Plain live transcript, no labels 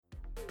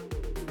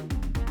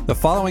The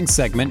following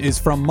segment is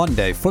from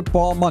Monday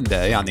Football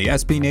Monday on the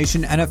SB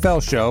Nation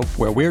NFL Show,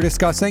 where we're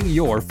discussing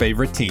your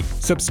favorite team.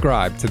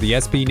 Subscribe to the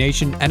SB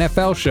Nation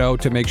NFL Show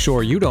to make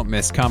sure you don't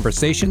miss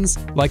conversations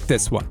like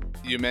this one.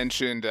 You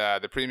mentioned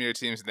the premier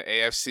teams in the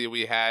AFC.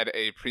 We had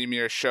a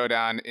premier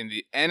showdown in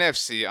the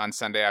NFC on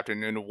Sunday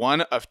afternoon,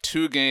 one of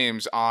two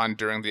games on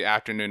during the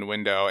afternoon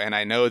window, and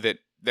I know that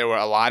there were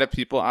a lot of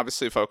people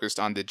obviously focused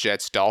on the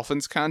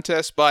Jets-Dolphins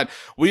contest, but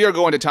we are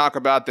going to talk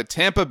about the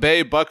Tampa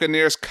Bay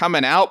Buccaneers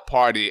coming out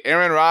party.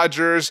 Aaron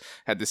Rodgers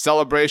had the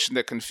celebration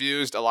that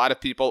confused a lot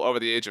of people over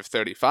the age of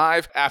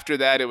 35. After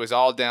that, it was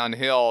all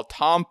downhill.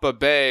 Tampa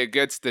Bay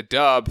gets the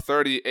dub,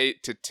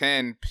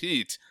 38-10.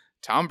 Pete,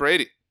 Tom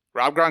Brady,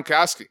 Rob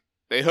Gronkowski,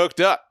 they hooked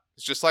up.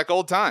 It's just like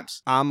old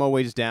times. I'm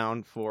always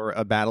down for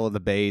a battle of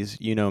the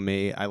Bays. You know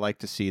me. I like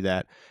to see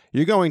that.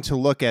 You're going to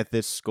look at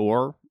this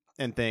score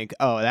and think,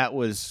 oh, that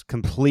was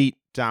complete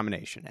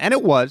domination. And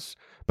it was.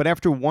 But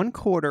after 1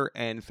 quarter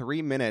and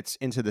 3 minutes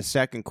into the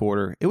second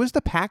quarter, it was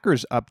the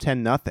Packers up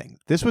 10-0.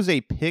 This was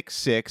a pick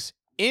six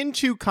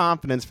into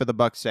confidence for the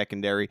Bucs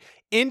secondary,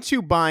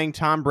 into buying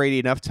Tom Brady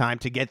enough time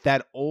to get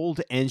that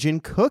old engine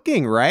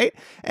cooking, right?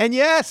 And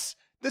yes,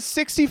 the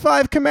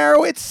 65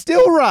 Camaro, it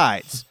still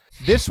rides.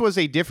 This was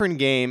a different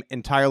game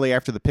entirely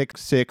after the pick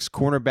six.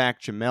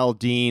 Cornerback Jamel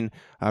Dean,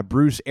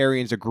 Bruce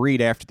Arians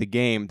agreed after the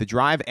game. The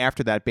drive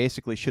after that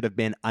basically should have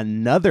been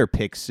another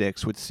pick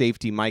six with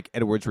safety Mike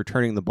Edwards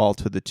returning the ball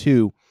to the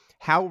 2.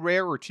 How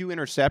rare are 2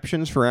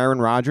 interceptions for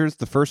Aaron Rodgers?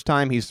 The first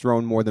time he's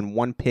thrown more than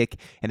 1 pick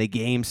in a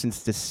game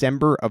since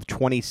December of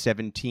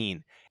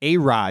 2017.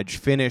 A-Raj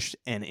finished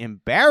an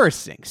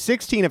embarrassing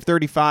 16 of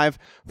 35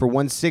 for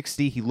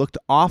 160. He looked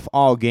off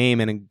all game,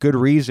 and a good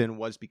reason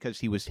was because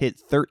he was hit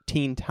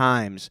 13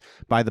 times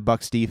by the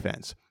Bucs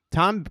defense.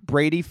 Tom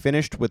Brady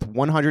finished with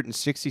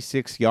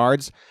 166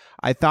 yards.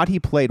 I thought he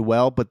played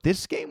well, but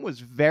this game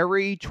was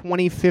very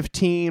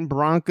 2015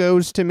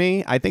 Broncos to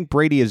me. I think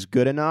Brady is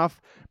good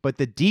enough, but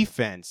the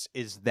defense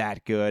is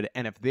that good,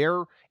 and if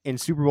they're in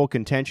Super Bowl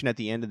contention at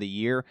the end of the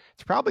year,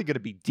 it's probably going to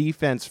be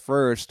defense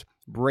first,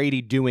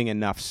 Brady doing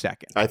enough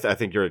second. I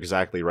think you're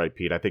exactly right,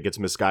 Pete. I think it's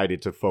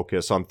misguided to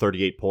focus on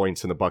 38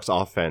 points in the Bucs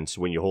offense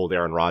when you hold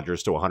Aaron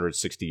Rodgers to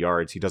 160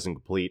 yards. He doesn't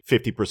complete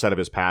 50% of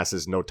his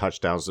passes, no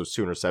touchdowns, those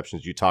 2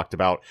 interceptions you talked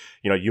about.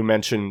 You know, you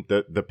mentioned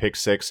the pick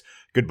six.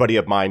 Good buddy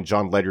of mine,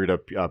 John Ledyard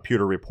of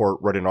Pewter Report,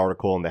 wrote an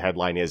article, and the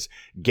headline is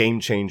 "Game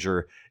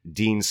Changer,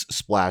 Dean's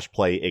Splash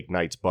Play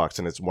Ignites Bucs,"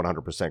 and it's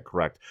 100%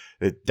 correct.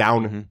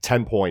 Down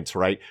 10 points,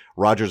 right?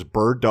 Rodgers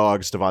bird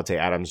dogs Davante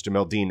Adams.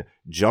 Jamel Dean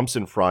jumps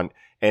in front.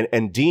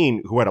 And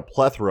Dean, who had a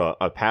plethora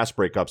of pass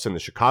breakups in the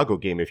Chicago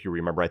game, if you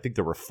remember, I think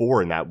there were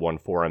 4 in that one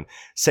for him,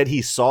 said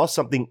he saw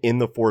something in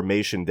the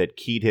formation that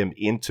keyed him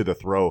into the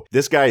throw.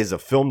 This guy is a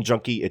film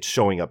junkie. It's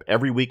showing up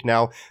every week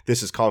now.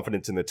 This is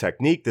confidence in the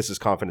technique. This is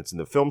confidence in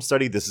the film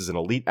study. This is an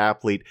elite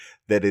athlete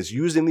that is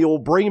using the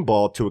old brain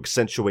ball to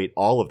accentuate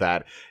all of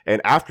that.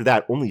 And after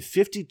that, only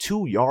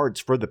 52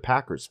 yards for the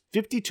Packers.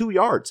 52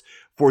 yards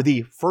for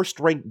the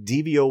first-ranked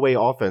DVOA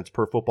offense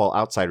per Football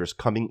Outsiders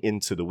coming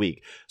into the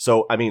week.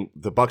 So, I mean,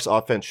 the Bucs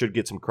offense should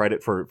get some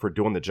credit for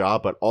doing the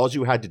job, but all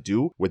you had to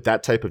do with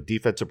that type of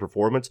defensive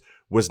performance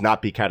was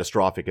not be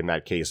catastrophic in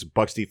that case.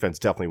 Bucs defense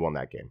definitely won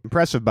that game.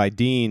 Impressive by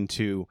Dean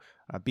to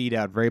beat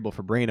out Vrabel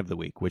for Brain of the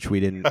Week, which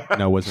we didn't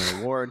know was an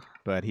award,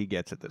 but he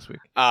gets it this week.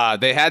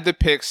 They had the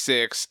pick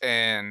six,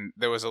 and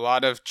there was a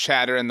lot of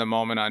chatter in the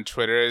moment on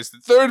Twitter. It's the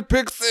 3rd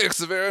pick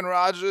six of Aaron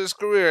Rodgers'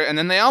 career, and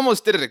then they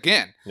almost did it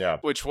again,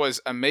 which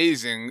was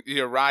amazing.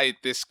 You're right.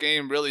 This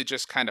game really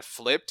just kind of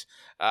flipped.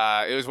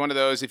 It was one of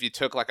those, if you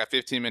took like a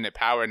 15-minute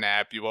power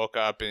nap, you woke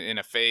up in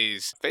a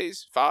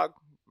fog?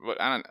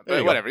 I don't know,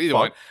 but whatever, either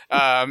one.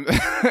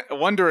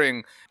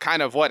 Wondering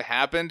kind of what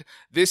happened.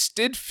 This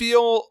did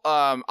feel,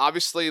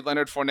 obviously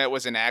Leonard Fournette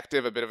was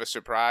inactive, a bit of a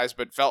surprise,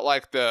 but felt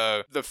like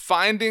the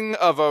finding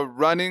of a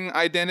running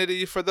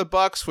identity for the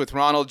Bucs with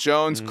Ronald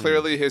Jones,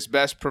 clearly his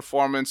best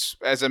performance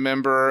as a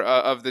member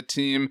of the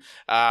team.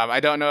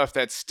 I don't know if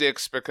that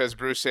sticks because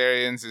Bruce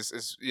Arians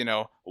is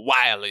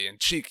wily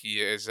and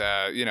cheeky as,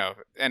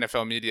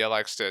 NFL media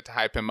likes to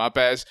hype him up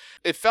as.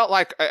 It felt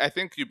like, I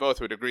think you both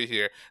would agree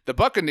here, the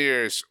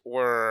Buccaneers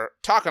were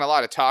talking a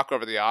lot of talk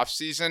over the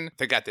offseason.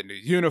 They got the new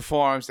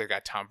uniforms. They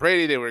got Tom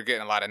Brady. They were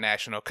getting a lot of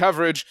national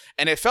coverage.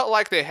 And it felt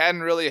like they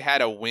hadn't really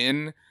had a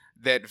win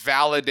that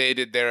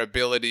validated their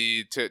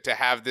ability to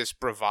have this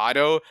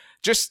bravado.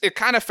 Just, it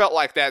kind of felt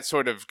like that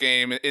sort of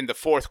game in the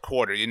fourth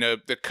quarter,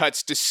 the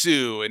cuts to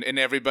Sue and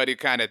everybody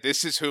kind of,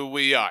 this is who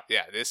we are.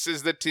 Yeah, this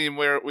is the team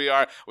where we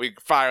are. We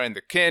firing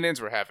the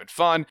cannons. We're having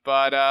fun.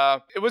 But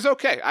it was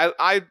okay.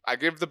 I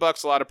give the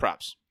Bucs a lot of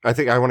props. I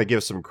think I want to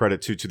give some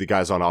credit to the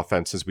guys on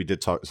offense, since we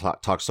did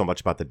talk so much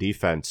about the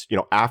defense.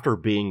 After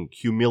being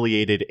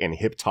humiliated and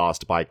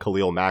hip-tossed by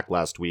Khalil Mack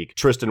last week,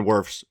 Tristan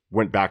Wirfs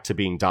went back to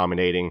being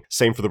dominating.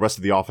 Same for the rest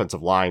of the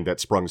offensive line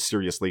that sprung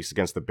serious leaks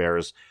against the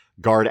Bears.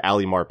 Guard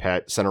Ali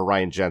Marpet, center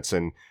Ryan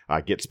Jensen,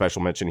 get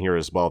special mention here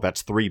as well.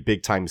 That's 3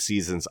 big-time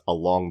seasons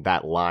along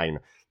that line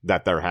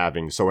that they're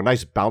having. So a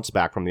nice bounce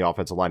back from the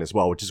offensive line as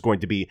well, which is going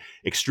to be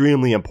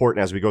extremely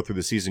important as we go through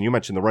the season. You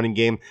mentioned the running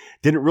game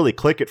didn't really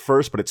click at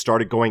first, but it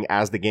started going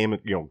as the game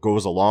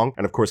goes along.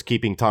 And of course,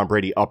 keeping Tom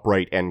Brady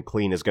upright and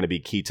clean is going to be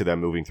key to them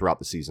moving throughout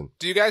the season.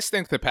 Do you guys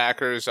think the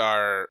Packers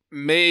are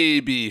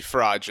maybe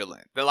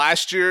fraudulent? The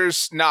last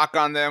year's knock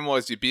on them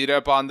was you beat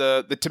up on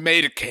the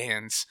tomato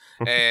cans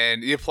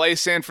and you play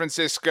San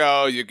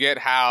Francisco, you get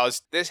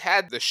housed. This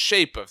had the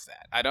shape of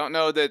that. I don't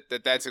know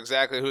that that's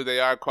exactly who they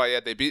are quite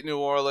yet. They beat New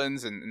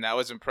Orleans and that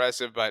was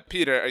impressive. But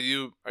Peter, are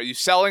you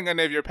selling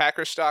any of your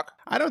Packers stock?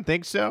 I don't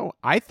think so.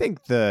 I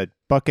think the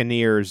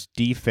Buccaneers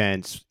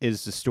defense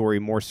is the story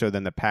more so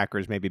than the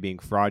Packers maybe being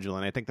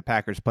fraudulent. I think the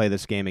Packers play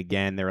this game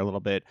again. They're a little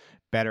bit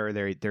better.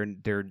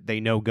 They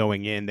know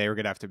going in they're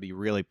going to have to be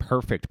really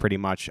perfect pretty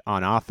much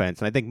on offense.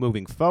 And I think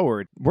moving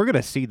forward, we're going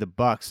to see the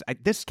Bucs.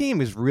 This game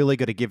is really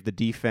going to give the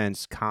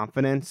defense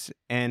confidence.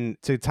 And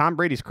to Tom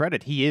Brady's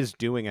credit, he is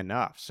doing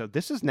enough. So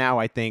this is now,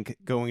 I think,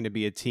 going to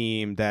be a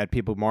team that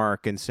people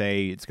mark and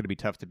say it's going to be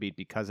tough to beat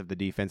because of the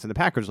defense. And the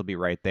Packers will be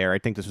right there. I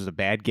think this was a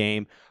bad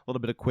game, a little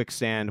bit of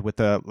quicksand with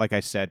like I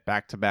said,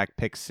 back-to-back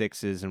pick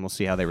sixes, and we'll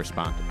see how they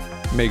respond.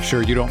 Make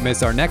sure you don't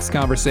miss our next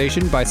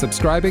conversation by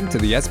subscribing to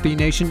the SB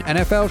Nation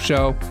NFL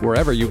Show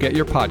wherever you get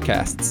your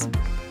podcasts.